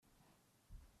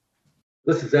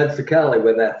This is Ed Sicali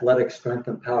with Athletic Strength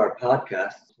and Power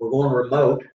Podcast. We're going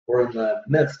remote. We're in the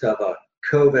midst of a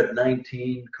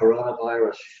COVID-19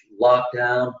 coronavirus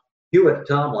lockdown. Hewitt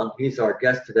Tomlin, he's our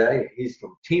guest today. He's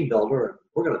from Team Builder, and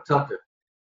we're going to talk to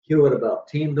Hewitt about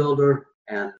Team Builder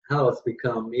and how it's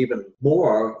become even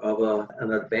more of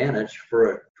an advantage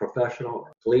for a professional,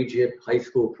 collegiate, high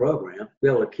school program to be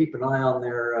able to keep an eye on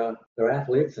their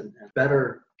athletes and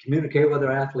better communicate with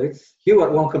their athletes.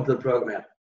 Hewitt, welcome to the program.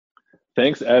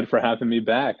 Thanks, Ed, for having me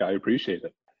back. I appreciate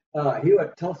it.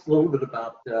 Hewitt, tell us a little bit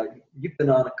about, you've been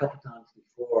on a couple times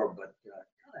before, but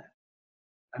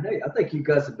I think you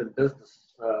guys have been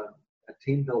business, a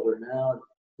Team Builder now.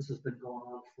 This has been going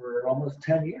on for almost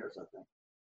 10 years, I think.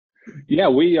 Yeah,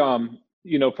 we,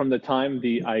 from the time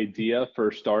the idea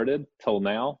first started till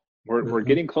now, we're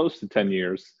getting close to 10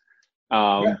 years.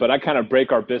 But I kind of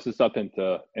break our business up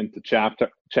into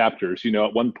chapters.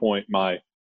 At one point,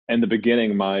 in the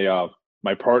beginning,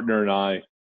 my partner and I,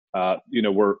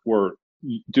 were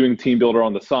doing Team Builder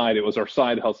on the side. It was our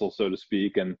side hustle, so to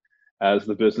speak. And as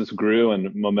the business grew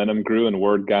and momentum grew and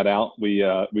word got out, we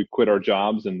quit our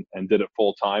jobs and did it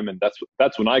full time. And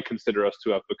that's when I consider us to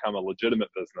have become a legitimate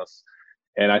business.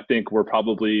 And I think we're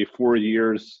probably 4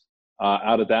 years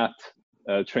out of that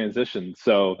transition.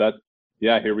 So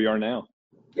here we are now.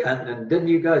 Yeah, and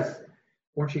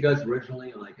weren't you guys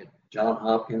originally like at Johns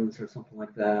Hopkins or something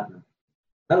like that? And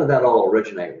how did that all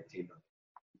originate with Team Builder?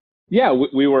 Yeah,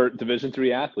 we were Division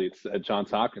III athletes at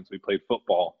Johns Hopkins. We played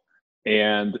football.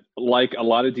 And like a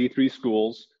lot of D3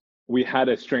 schools, we had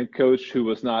a strength coach who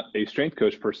was not a strength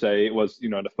coach per se. It was,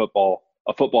 a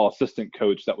football assistant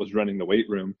coach that was running the weight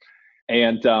room.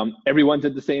 And everyone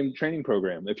did the same training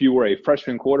program. If you were a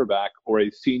freshman quarterback or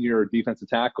a senior defensive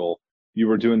tackle, you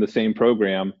were doing the same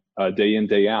program day in,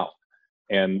 day out.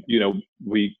 And,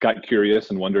 we got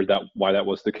curious and wondered why that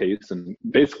was the case, and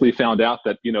basically found out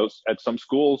that, at some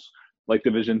schools like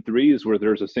Division IIIs where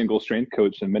there's a single strength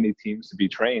coach and many teams to be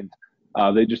trained,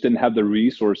 they just didn't have the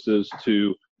resources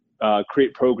to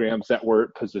create programs that were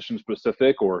position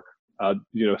specific or,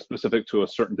 specific to a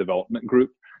certain development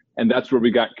group. And that's where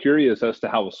we got curious as to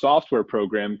how a software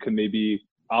program can maybe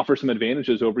offer some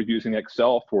advantages over using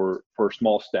Excel for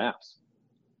small staffs.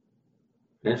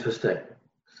 Interesting.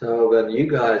 So then you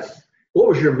guys, what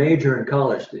was your major in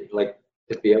college, to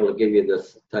be able to give you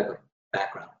this type of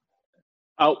background?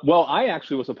 Well, I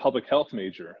actually was a public health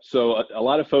major. So a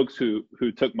lot of folks who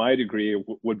took my degree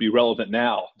would be relevant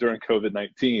now during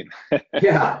COVID-19.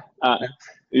 Yeah.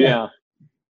 Yeah.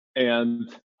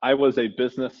 And I was a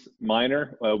business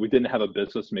minor. We didn't have a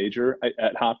business major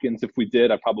at Hopkins. If we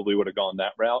did, I probably would have gone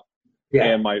that route. Yeah.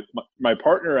 And my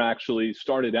partner actually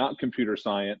started out in computer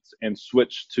science and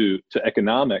switched to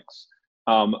economics,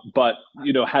 but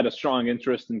had a strong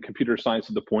interest in computer science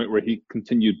to the point where he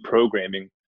continued programming,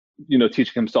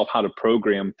 teaching himself how to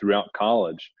program throughout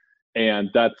college. And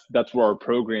that's where our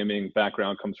programming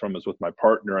background comes from, is with my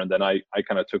partner. And then I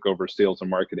kind of took over sales and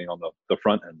marketing on the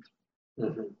front end.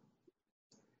 Mm-hmm.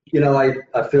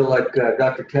 I feel like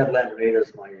Dr. Ted Landranita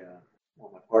is one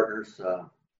of my partners.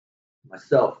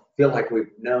 Myself feel like we've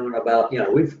known about, we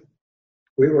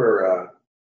were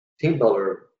Team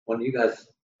Builder when you guys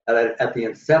at the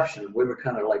inception. We were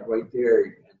kind of like right there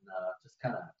and just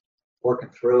kind of working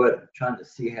through it, trying to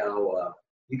see how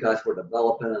you guys were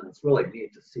developing, and it's really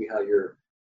neat to see how your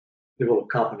little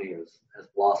company has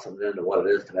blossomed into what it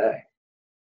is today.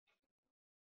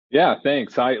 Yeah,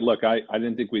 thanks. I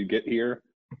didn't think we'd get here.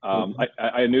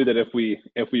 I knew that if we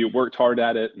worked hard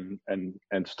at it and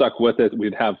stuck with it,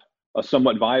 we'd have a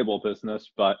somewhat viable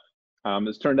business, but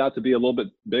it's turned out to be a little bit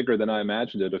bigger than I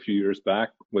imagined it a few years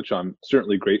back, which I'm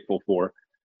certainly grateful for.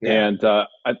 Yeah. And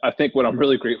I think what I'm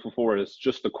really grateful for is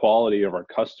just the quality of our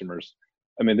customers.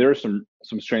 I mean, there are some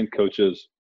strength coaches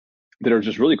that are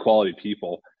just really quality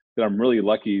people that I'm really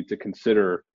lucky to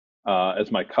consider as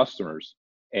my customers.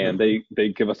 And they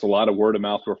give us a lot of word of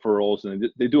mouth referrals, and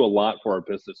they do a lot for our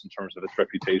business in terms of its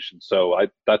reputation. So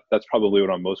that's probably what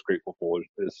I'm most grateful for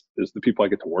is the people I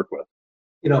get to work with.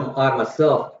 I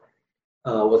myself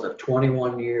was a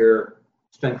 21-year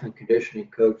strength and conditioning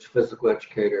coach, physical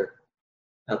educator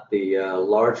at the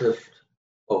largest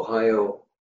Ohio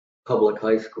public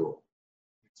high school,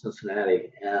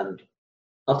 Cincinnati. And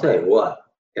I'll tell you what,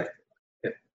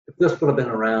 if this would have been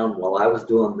around while I was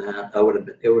doing that,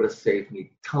 it would have saved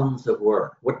me tons of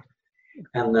work. For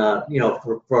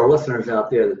our listeners out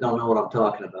there that don't know what I'm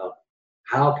talking about,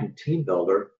 how can Team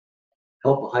Builder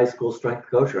help a high school strength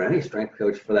coach, or any strength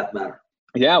coach for that matter?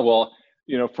 Yeah, well,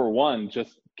 for one,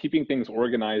 just keeping things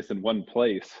organized in one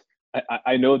place.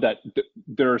 I know that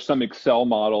there are some Excel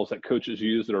models that coaches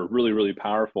use that are really, really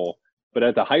powerful. But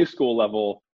at the high school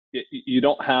level, you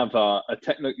don't have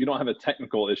you don't have a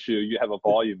technical issue. You have a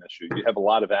volume issue. You have a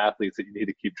lot of athletes that you need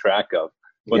to keep track of,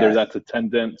 whether Yes. that's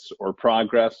attendance or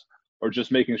progress, or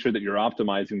just making sure that you're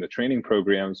optimizing the training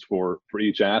programs for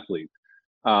each athlete.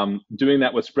 Doing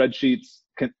that with spreadsheets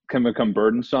can become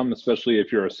burdensome, especially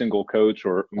if you're a single coach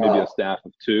or maybe a staff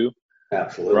of two.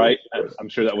 Absolutely. Right? I'm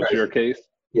sure that was your case.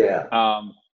 Yeah.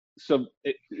 So,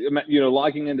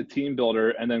 logging into Team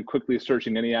Builder and then quickly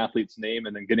searching any athlete's name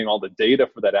and then getting all the data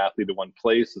for that athlete in one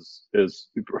place is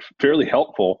fairly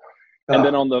helpful. And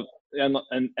then on the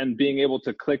and being able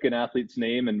to click an athlete's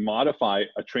name and modify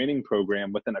a training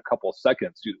program within a couple of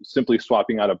seconds, simply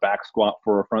swapping out a back squat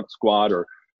for a front squat, or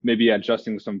maybe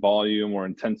adjusting some volume or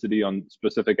intensity on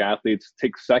specific athletes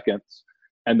takes seconds.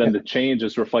 And then the change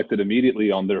is reflected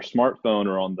immediately on their smartphone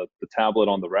or on the tablet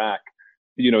on the rack.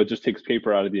 It just takes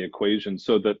paper out of the equation,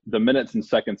 so that the minutes and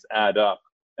seconds add up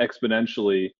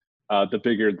exponentially the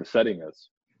bigger the setting is.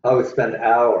 I would spend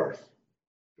hours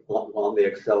on the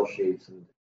Excel sheets, and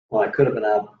when I could have been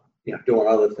out, doing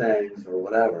other things or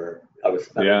whatever, I was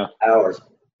spending hours,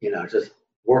 just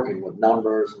working with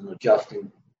numbers and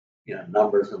adjusting,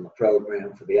 numbers in the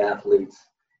program for the athletes.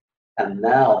 And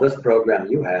now this program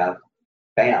you have,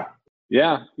 bam.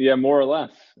 Yeah, more or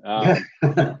less.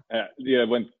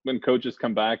 When coaches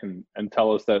come back and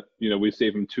tell us that, we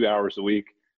save them 2 hours a week,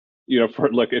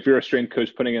 if you're a strength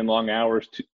coach putting in long hours,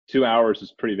 2 hours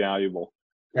is pretty valuable.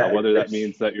 Whether that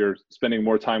means that you're spending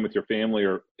more time with your family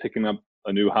or picking up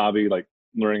a new hobby, like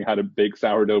learning how to bake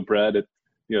sourdough bread,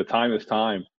 time is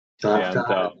time.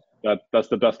 That's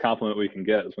the best compliment we can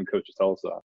get, is when coaches tell us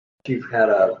that. You've had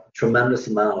a tremendous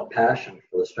amount of passion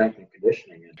for the strength and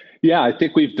conditioning. Yeah, I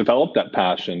think we've developed that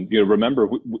passion. Remember,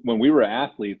 when we were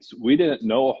athletes, we didn't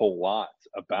know a whole lot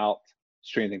about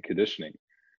strength and conditioning.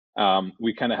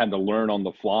 We kind of had to learn on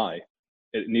the fly.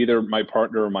 Neither my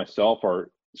partner or myself are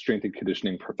strength and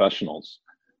conditioning professionals.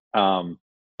 But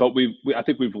I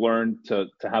think we've learned to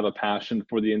have a passion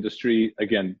for the industry,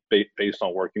 again, based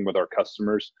on working with our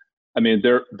customers. I mean,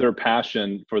 their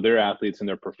passion for their athletes and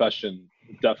their profession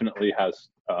definitely has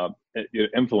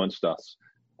influenced us.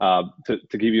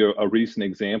 To give you a recent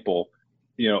example,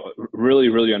 really,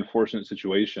 really unfortunate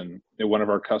situation. One of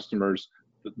our customers,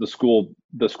 the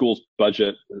school's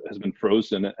budget has been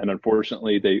frozen, and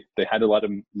unfortunately, they had to let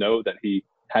him know that he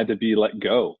had to be let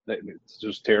go. It's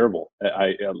just terrible.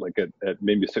 It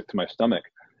made me sick to my stomach.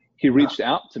 He reached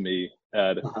out to me,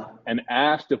 Ed, and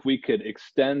asked if we could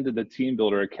extend the Team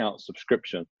Builder account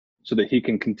subscription so that he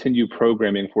can continue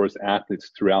programming for his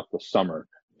athletes throughout the summer,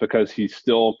 because he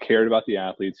still cared about the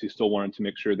athletes. He still wanted to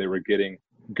make sure they were getting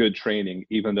good training,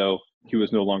 even though he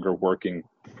was no longer working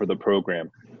for the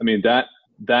program. I mean, that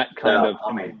kind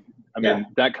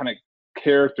of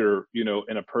character,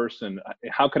 in a person,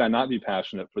 how could I not be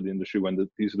passionate for the industry when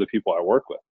these are the people I work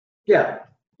with? Yeah.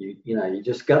 You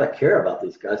just got to care about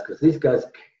these guys, because these guys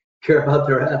care about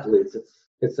their athletes.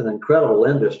 It's an incredible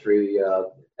industry,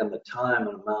 and the time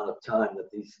and amount of time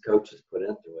that these coaches put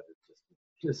into it, it's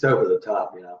just over the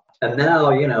top, And now,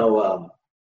 you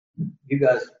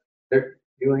guys,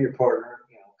 you and your partner,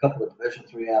 a couple of Division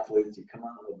III athletes, you come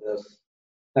out with this.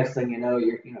 Next thing you know,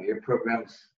 your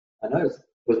program's, I noticed,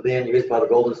 was being used by the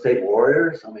Golden State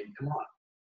Warriors. I mean, come on.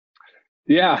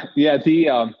 Yeah.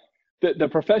 The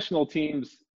professional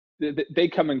teams, they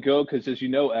come and go, because, as you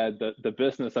know, Ed, the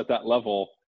business at that level,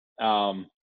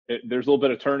 there's a little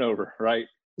bit of turnover, right?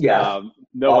 Yeah.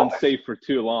 No one's safe for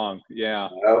too long. Yeah.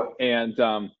 No.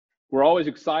 And we're always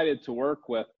excited to work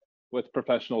with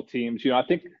professional teams. I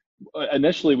think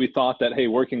initially we thought that, hey,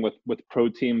 working with pro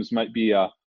teams might be a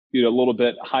little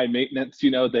bit high maintenance.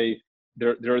 They're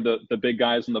the big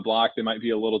guys on the block. They might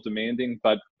be a little demanding,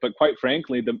 but quite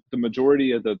frankly, the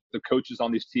majority of the coaches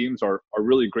on these teams are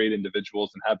really great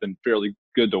individuals and have been fairly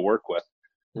good to work with.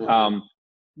 Mm-hmm.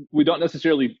 We don't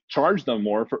necessarily charge them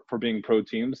more for being pro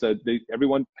teams. That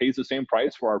everyone pays the same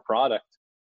price for our product,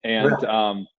 and that's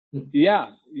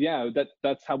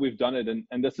how we've done it.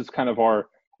 And this is kind of our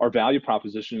value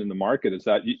proposition in the market, is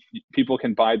that people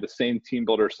can buy the same Team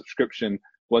Builder subscription,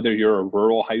 whether you're a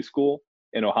rural high school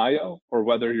in Ohio or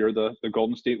whether you're the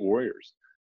Golden State Warriors.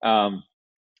 And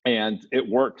it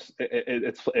works.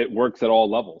 It works at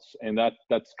all levels, and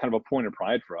that's kind of a point of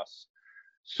pride for us.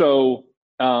 So,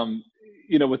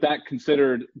 with that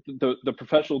considered, the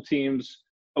professional teams,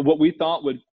 what we thought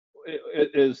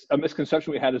is a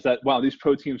misconception we had, is that, wow, these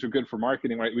pro teams are good for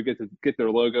marketing, right? We get to get their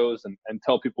logos and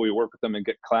tell people we work with them and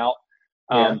get clout.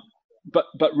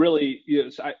 But really,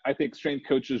 I think strength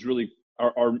coaches really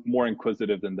are more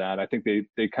inquisitive than that. I think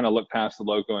they kind of look past the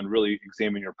logo and really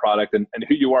examine your product and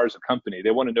who you are as a company.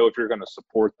 They want to know if you're going to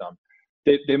support them.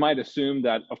 they might assume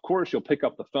that, of course, you'll pick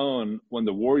up the phone when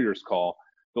the Warriors call,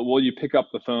 but will you pick up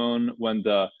the phone when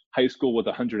the high school with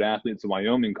 100 athletes in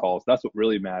Wyoming calls? That's what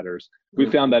really matters. We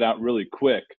found that out really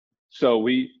quick. So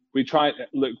we kind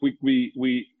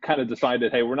of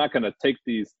decided, hey, we're not going to take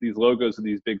these logos of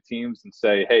these big teams and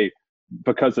say, hey,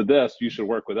 because of this, you should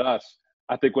work with us.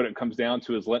 I think what it comes down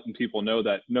to is letting people know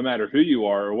that no matter who you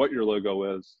are or what your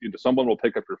logo is, someone will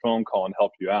pick up your phone call and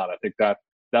help you out. I think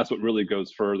that's what really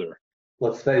goes further.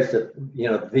 Let's face it,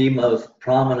 the most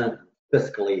prominent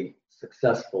fiscally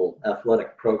successful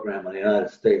athletic program in the United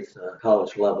States,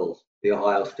 college levels, the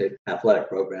Ohio State athletic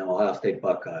program, Ohio State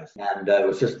Buckeyes. And it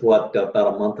was just about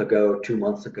a month ago, 2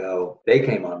 months ago, they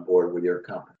came on board with your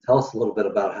company. Tell us a little bit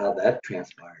about how that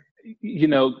transpired.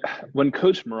 When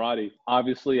Coach Marotti,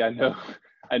 obviously I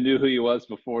knew who he was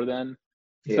before then.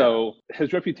 Yeah. So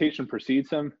his reputation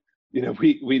precedes him.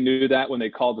 We knew that when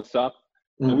they called us up.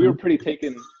 And we were pretty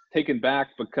taken back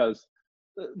because,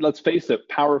 let's face it,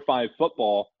 Power 5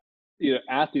 football,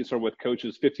 athletes are with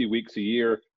coaches 50 weeks a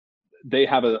year. They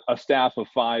have a staff of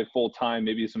 5 full-time,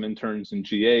 maybe some interns and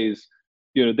GAs.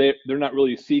 They're not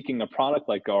really seeking a product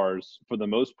like ours for the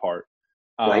most part.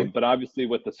 Right. But obviously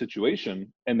with the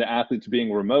situation and the athletes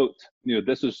being remote,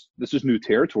 this is new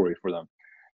territory for them.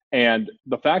 And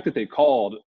the fact that they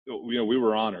called, we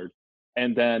were honored.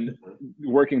 And then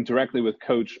working directly with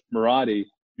Coach Marotti,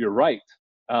 you're right.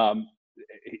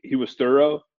 He was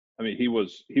thorough. I mean, he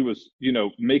was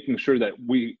making sure that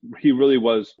he really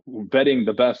was vetting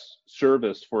the best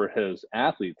service for his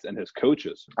athletes and his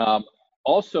coaches.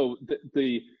 Also,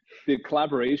 the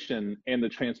collaboration and the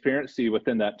transparency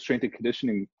within that strength and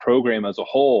conditioning program as a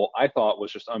whole, I thought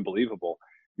was just unbelievable.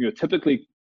 Typically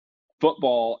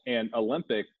football and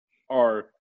Olympic are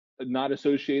not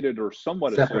associated or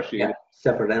somewhat associated. Yeah,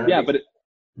 separate entities. Yeah, but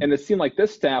it seemed like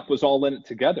this staff was all in it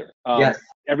together. Yes.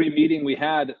 Every meeting we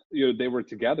had, they were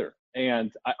together,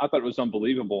 and I thought it was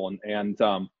unbelievable. And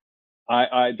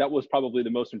that was probably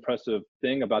the most impressive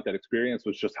thing about that experience,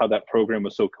 was just how that program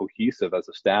was so cohesive as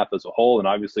a staff as a whole. And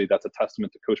obviously that's a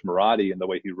testament to Coach Marotti and the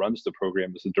way he runs the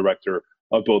program as a director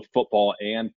of both football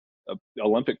and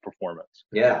Olympic performance.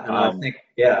 Yeah, and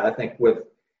I think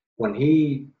when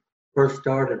he first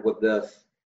started with this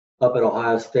up at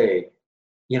Ohio State,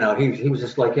 he was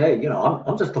just like, hey,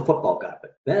 I'm just a football guy.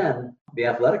 But then the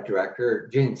athletic director,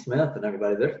 Gene Smith, and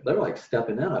everybody, they're like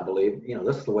stepping in, I believe.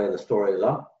 This is the way the story is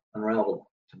unraveled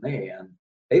to me. And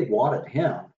they wanted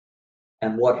him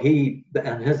and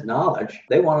and his knowledge,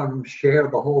 they wanted him to share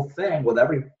the whole thing with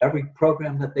every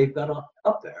program that they've got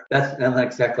up there. That's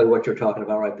exactly what you're talking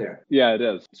about right there. Yeah, it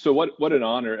is. So what an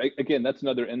honor. Again, that's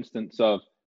another instance of,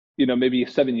 maybe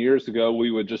 7 years ago,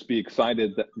 we would just be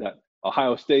excited that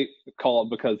Ohio State called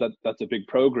because that's a big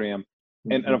program.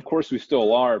 And of course we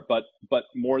still are, but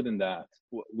more than that,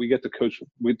 we get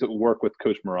to work with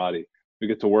Coach Marotti. We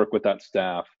get to work with that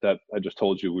staff that I just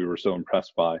told you we were so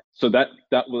impressed by. So that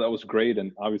was great.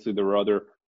 And obviously there were other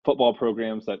football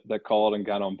programs that called and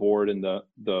got on board in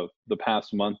the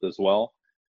past month as well.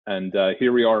 And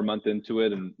here we are a month into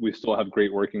it, and we still have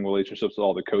great working relationships with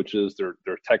all the coaches. They're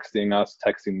texting us,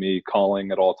 texting me,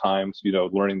 calling at all times,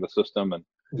 learning the system and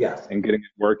yes, and getting it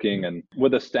working. And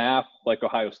with a staff like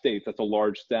Ohio State, that's a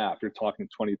large staff. You're talking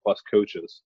 20 plus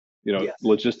coaches. Yes.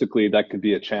 Logistically, that could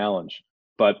be a challenge.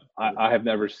 But I have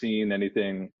never seen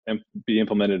anything be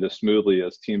implemented as smoothly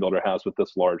as TeamBuildr has with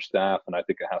this large staff. And I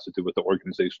think it has to do with the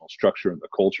organizational structure and the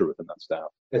culture within that staff.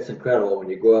 It's incredible when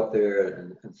you go up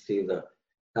there and see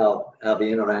how the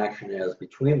interaction is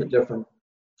between the different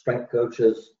strength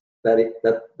coaches that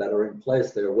are in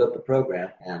place there with the program,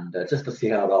 and just to see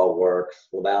how it all works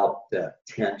without the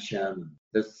tension.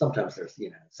 Sometimes there's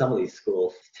some of these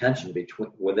schools tension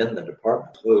within the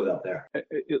department. Move up there.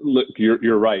 Look,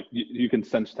 you're right. You can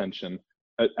sense tension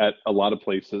at a lot of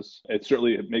places.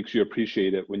 It makes you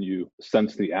appreciate it when you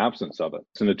sense the absence of it.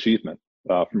 It's an achievement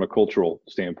from a cultural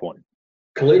standpoint.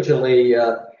 Collegially,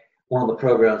 one of the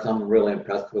programs I'm really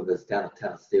impressed with is down in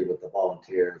Tennessee with the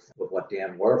Volunteers, with what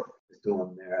Dan Worth is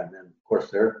doing there. And then, of course,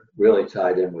 they're really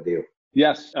tied in with you.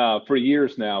 Yes, for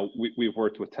years now, we've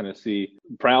worked with Tennessee.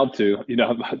 Proud to,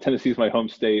 Tennessee's my home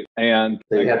state. And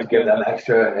so you have to give them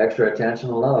extra attention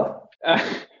and love.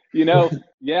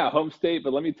 Yeah, home state.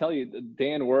 But let me tell you,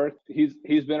 Dan Worth, he's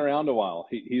been around a while.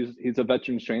 He's a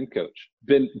veteran strength coach.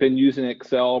 Been using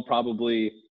Excel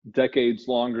probably decades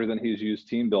longer than he's used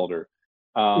TeamBuildr.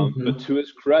 But to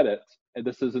his credit, and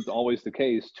this isn't always the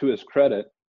case, to his credit,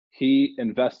 he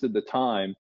invested the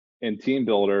time in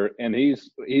TeamBuildr, and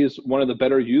he's one of the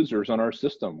better users on our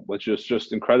system, which is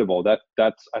just incredible.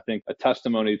 That's I think a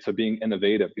testimony to being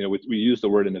innovative. We use the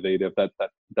word innovative,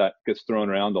 that gets thrown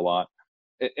around a lot,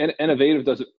 innovative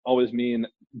doesn't always mean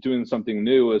doing something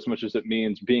new as much as it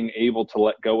means being able to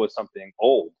let go of something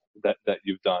old that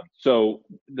you've done. So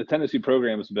the Tennessee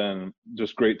program has been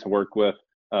just great to work with.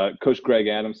 Coach Greg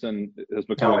Adamson has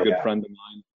become a good friend of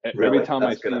mine. Really? Every time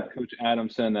I see Coach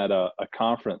Adamson at a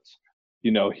conference,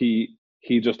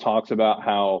 he just talks about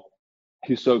how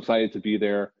he's so excited to be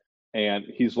there, and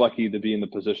he's lucky to be in the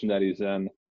position that he's in.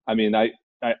 I mean,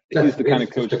 he's the kind of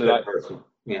coach that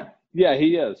Yeah,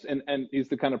 he is, and he's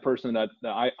the kind of person that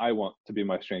I want to be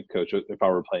my strength coach if I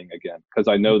were playing again, because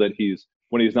I know that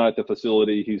when he's not at the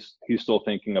facility, he's still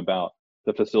thinking about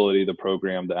the facility, the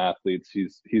program, the athletes.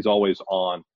 He's always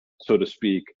on, so to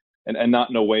speak, and not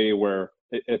in a way where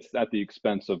it's at the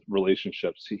expense of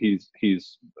relationships.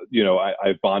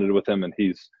 I've bonded with him, and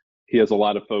he has a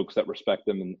lot of folks that respect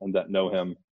him and that know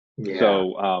him. Yeah.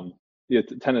 So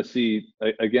Tennessee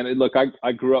again. Look,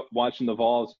 I grew up watching the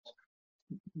Vols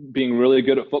being really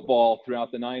good at football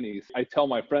throughout the 90s. I tell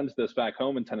my friends this back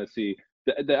home in Tennessee.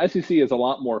 The SEC is a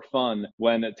lot more fun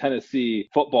when Tennessee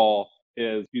football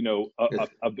is,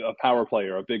 a power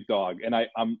player, a big dog. And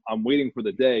I'm waiting for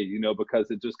the day,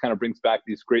 because it just kind of brings back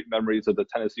these great memories of the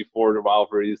Tennessee Florida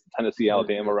rivalries, the Tennessee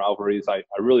Alabama rivalries. I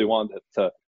really want it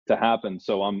to happen.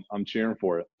 So I'm cheering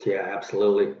for it. Yeah,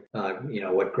 absolutely.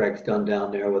 What Greg's done down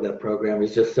there with that program,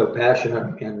 he's just so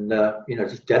passionate and,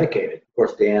 just dedicated. Of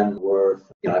course, Dan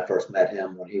Worth, I first met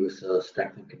him when he was a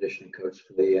strength and conditioning coach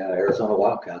for the Arizona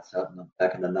Wildcats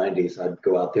back in the 90s. I'd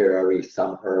go out there every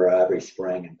summer, every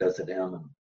spring and visit him.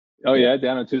 And,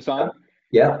 down in Tucson?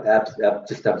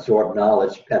 Just absorb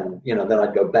knowledge. And, then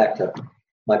I'd go back to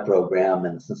my program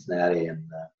in Cincinnati and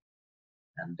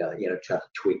try to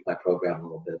tweak my program a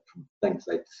little bit from things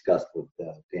I discussed with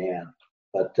Dan.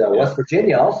 But West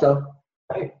Virginia also.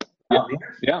 Hey,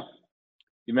 Mountaineers. Yeah,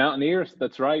 you Mountaineers.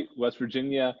 That's right. West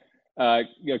Virginia,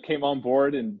 came on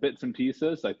board in bits and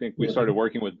pieces. I think we started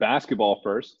working with basketball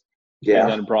first, and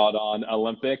then brought on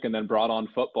Olympic, and then brought on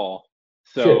football.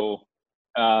 So,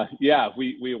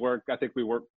 we work. I think we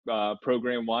work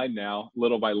program wide now,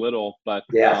 little by little. But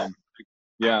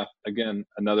again,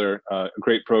 another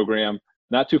great program.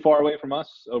 Not too far away from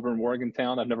us, over in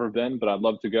Morgantown. I've never been, but I'd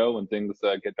love to go when things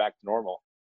get back to normal.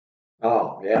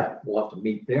 Oh yeah, we'll have to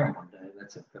meet there one day.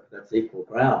 That's equal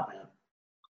ground, man.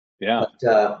 Yeah.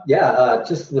 But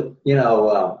let's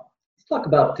talk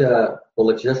about the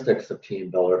logistics of Team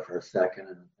Builder for a second.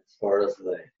 And as far as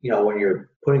when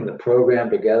you're putting the program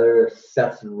together,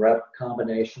 sets and rep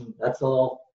combination, that's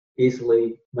all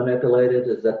easily manipulated.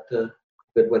 Is that a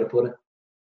good way to put it?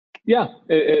 Yeah,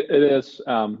 it is.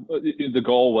 The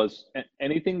goal was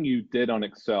anything you did on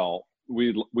Excel,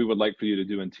 we would like for you to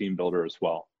do in Team Builder as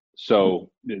well. So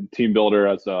Team Builder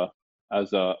as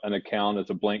an account,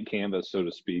 as a blank canvas, so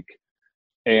to speak.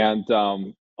 And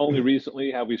only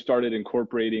recently have we started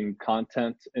incorporating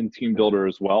content in Team Builder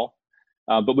as well.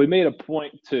 But we made a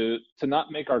point to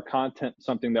not make our content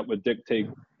something that would dictate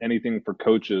anything for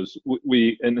coaches.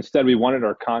 Instead we wanted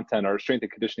our content, our strength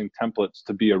and conditioning templates,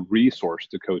 to be a resource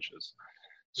to coaches.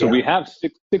 So we have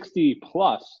 60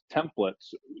 plus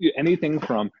templates, anything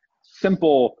from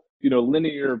simple,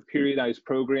 linear periodized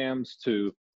programs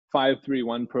to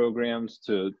 5-3-1 programs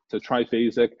to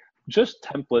triphasic, just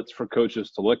templates for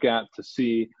coaches to look at, to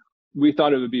see. We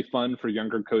thought it would be fun for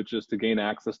younger coaches to gain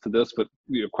access to this, but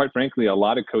quite frankly, a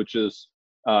lot of coaches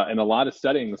in a lot of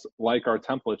settings like our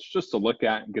templates just to look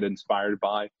at and get inspired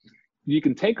by. You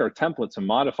can take our templates and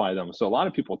modify them. So a lot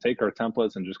of people take our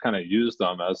templates and just kind of use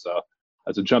them as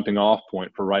a jumping off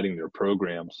point for writing their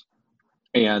programs.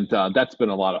 And that's been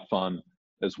a lot of fun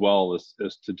as well as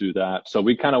to do that. So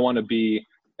we kind of want to be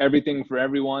everything for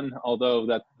everyone, although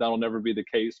that'll never be the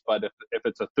case. But if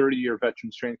it's a 30-year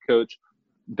veteran strength coach,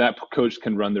 that coach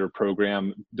can run their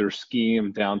program, their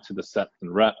scheme down to the sets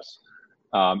and reps.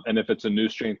 And if it's a new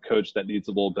strength coach that needs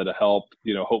a little bit of help,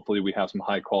 hopefully we have some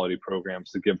high quality programs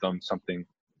to give them something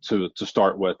to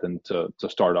start with and to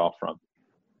start off from.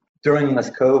 During this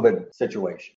COVID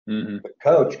situation, the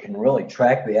coach can really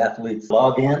track the athletes'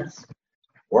 logins,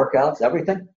 workouts,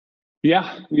 everything?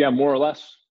 Yeah, more or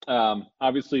less.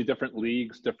 Obviously different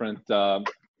leagues, different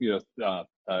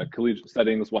collegiate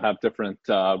settings will have different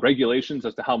regulations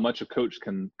as to how much a coach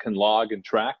can log and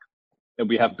track, and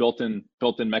we have built-in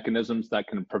mechanisms that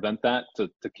can prevent that to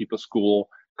keep a school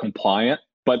compliant.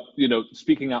 But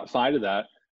speaking outside of that,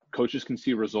 coaches can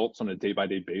see results on a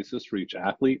day-by-day basis for each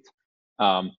athlete.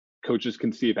 Coaches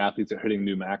can see if athletes are hitting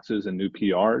new maxes and new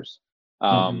PRs.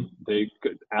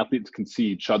 Athletes can see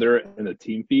each other in the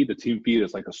team feed. The team feed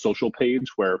is like a social page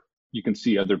where you can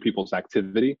see other people's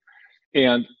activity.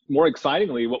 And more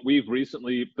excitingly, what we've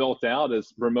recently built out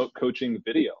is remote coaching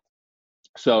video.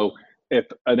 So if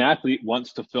an athlete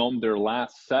wants to film their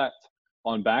last set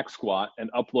on back squat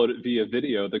and upload it via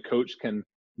video, the coach can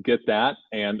get that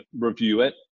and review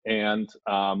it and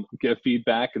give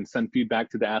feedback and send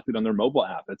feedback to the athlete on their mobile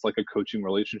app. It's like a coaching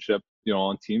relationship,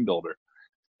 on Team Builder.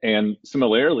 And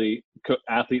similarly,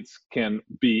 athletes can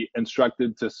be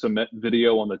instructed to submit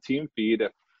video on the team feed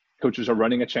if coaches are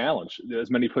running a challenge,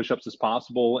 as many push-ups as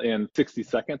possible in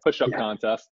 60-second push-up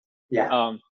contest.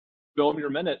 Film your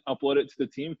minute, upload it to the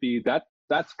team feed.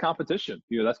 That's competition.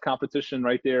 That's competition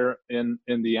right there in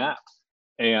the app.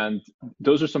 And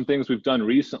those are some things we've done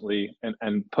recently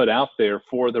and put out there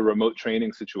for the remote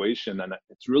training situation. And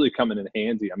it's really coming in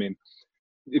handy. I mean,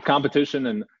 competition,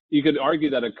 and you could argue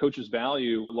that a coach's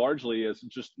value largely is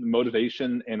just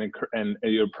motivation and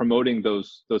promoting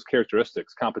those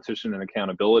characteristics, competition and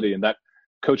accountability. And that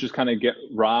coaches kind of get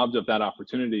robbed of that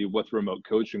opportunity with remote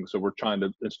coaching. So we're trying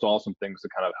to install some things to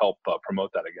kind of help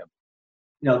promote that again.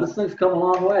 This thing's come a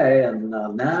long way, and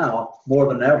now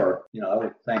more than ever, I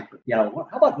would think, how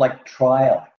about like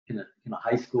trial in a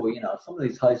high school? Some of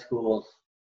these high schools,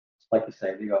 like you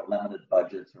say, they got limited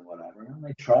budgets or whatever, and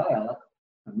they trial it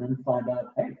and then find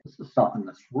out, hey, this is something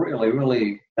that's really,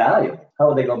 really valuable. How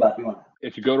would they go about doing that?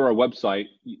 If you go to our website,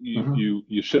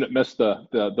 you shouldn't miss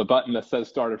the button that says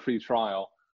start a free trial.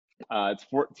 It's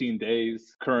 14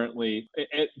 days currently.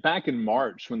 Back in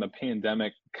March, when the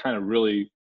pandemic kind of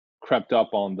really crept up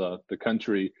on the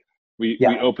country, we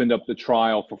opened up the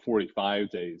trial for 45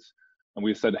 days. And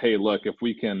we said, hey, look, if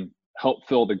we can help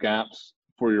fill the gaps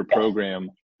for your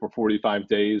program for 45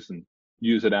 days and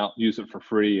use it for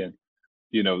free and,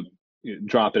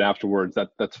 drop it afterwards,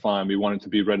 that's fine. We want it to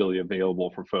be readily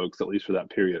available for folks, at least for that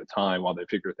period of time while they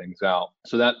figure things out.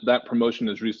 So that promotion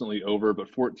is recently over, but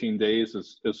 14 days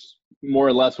is more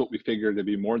or less what we figured to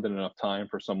be more than enough time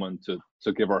for someone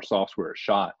to give our software a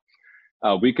shot.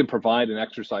 We can provide an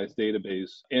exercise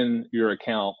database in your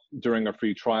account during a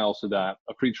free trial, so that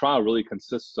a free trial really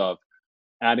consists of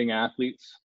adding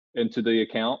athletes into the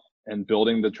account and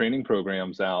building the training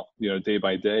programs out, day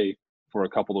by day for a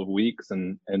couple of weeks.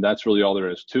 And that's really all there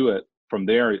is to it. From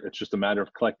there, it's just a matter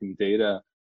of collecting data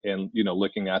and,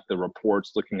 looking at the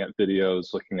reports, looking at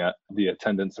videos, looking at the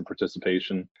attendance and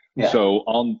participation. So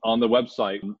on the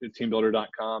website,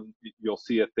 teambuilder.com, you'll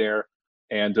see it there.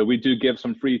 And we do give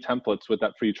some free templates with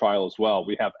that free trial as well.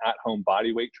 We have at-home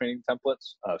body weight training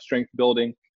templates, strength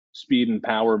building, speed and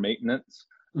power maintenance,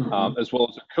 as well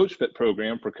as a coach fit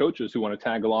program for coaches who want to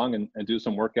tag along and do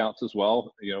some workouts as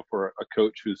well. For a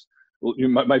coach who's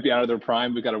might be out of their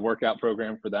prime, we've got a workout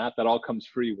program for that. That all comes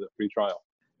free with a free trial.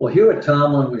 Well, here at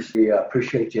Tomlin, we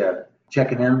appreciate you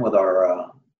checking in with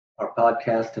our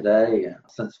podcast today.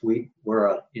 Since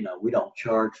we're we don't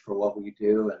charge for what we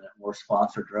do, and we're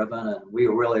sponsor driven, and we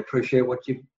really appreciate what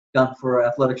you've done for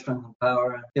Athletic Strength and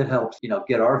Power. It helps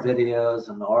get our videos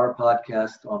and our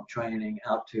podcast on training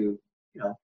out to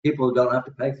people who don't have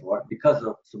to pay for it, because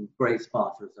of some great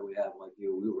sponsors that we have like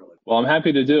you. We really well, I'm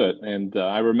happy to do it. And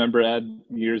I remember, Ed,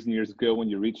 years and years ago when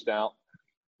you reached out,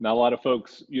 not a lot of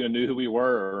folks knew who we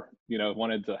were, or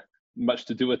wanted much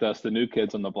to do with us, the new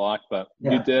kids on the block, but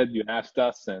you did. You asked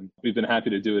us, and we've been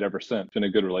happy to do it ever since. It's been a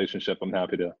good relationship. I'm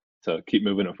happy to keep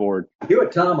moving it forward.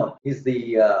 Hewitt Tomlin, he's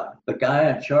the guy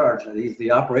in charge. He's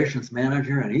the operations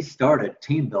manager, and he started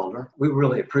Team Builder. We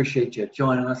really appreciate you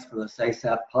joining us for this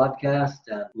ASAP podcast,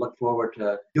 and look forward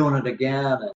to doing it again.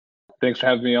 And thanks for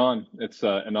having me on. It's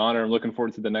an honor. I'm looking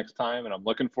forward to the next time, and I'm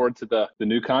looking forward to the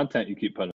new content you keep putting